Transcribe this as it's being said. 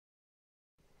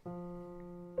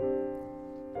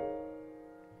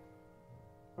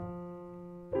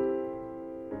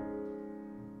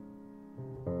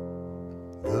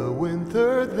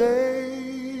winter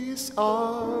days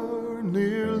are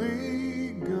nearly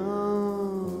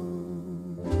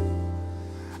gone,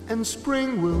 and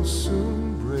spring will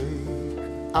soon break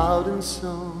out in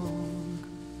song,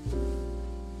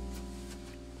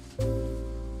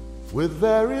 with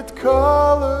varied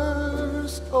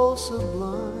colors all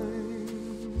sublime.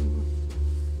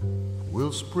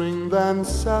 Will spring then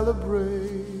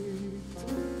celebrate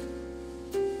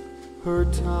her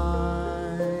time,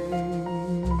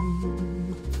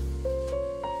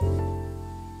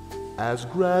 as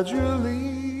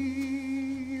gradually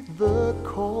the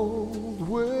cold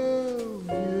will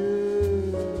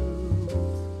yield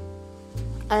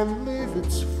and leave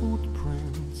its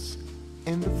footprints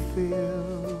in the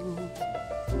field,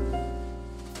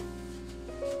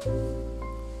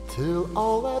 till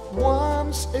all at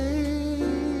once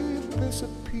it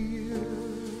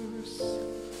disappears,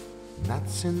 not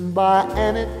seen by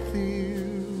any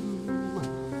thew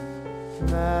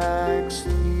next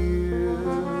year.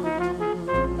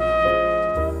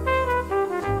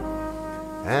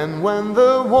 And when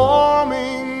the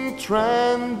warming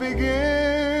trend begins,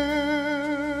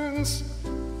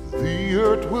 the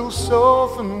earth will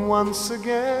soften once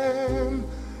again,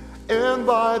 and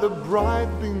by the bright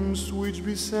beams which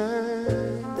be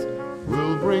sent,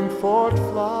 will bring forth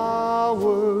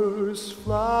flowers,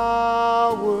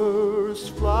 flowers,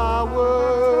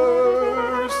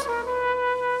 flowers.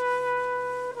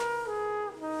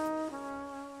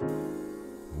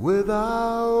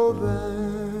 Without end,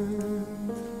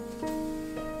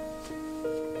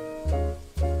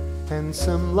 and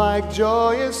some like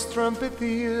joyous trumpet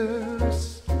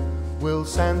ears will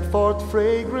send forth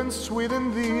fragrance sweet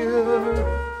and dear.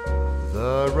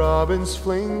 The robin's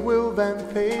fling will then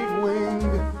take wing,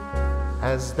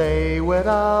 as they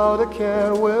without a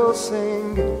care will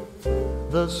sing.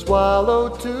 The swallow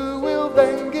too will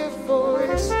then give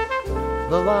voice,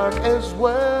 the lark as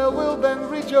well will then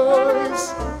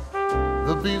rejoice.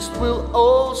 The beast will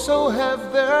also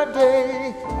have their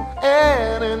day,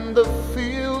 and in the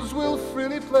fields will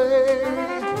freely play.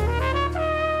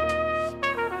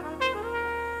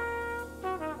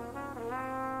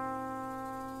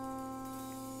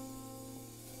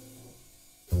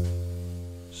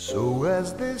 So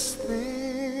as these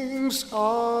things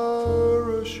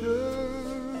are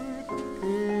ushered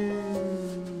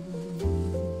in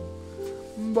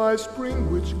by spring,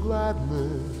 which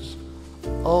gladness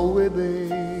all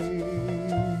within,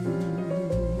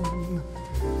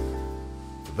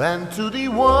 then to the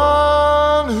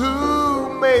one who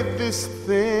made these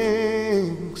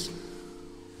things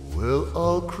will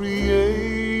all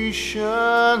creation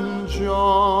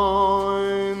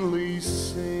jointly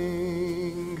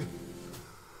sing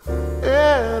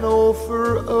and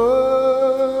offer up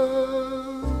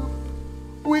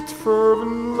with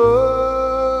fervent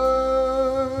love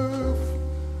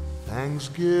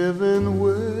thanksgiving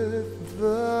with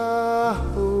the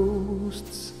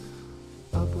hosts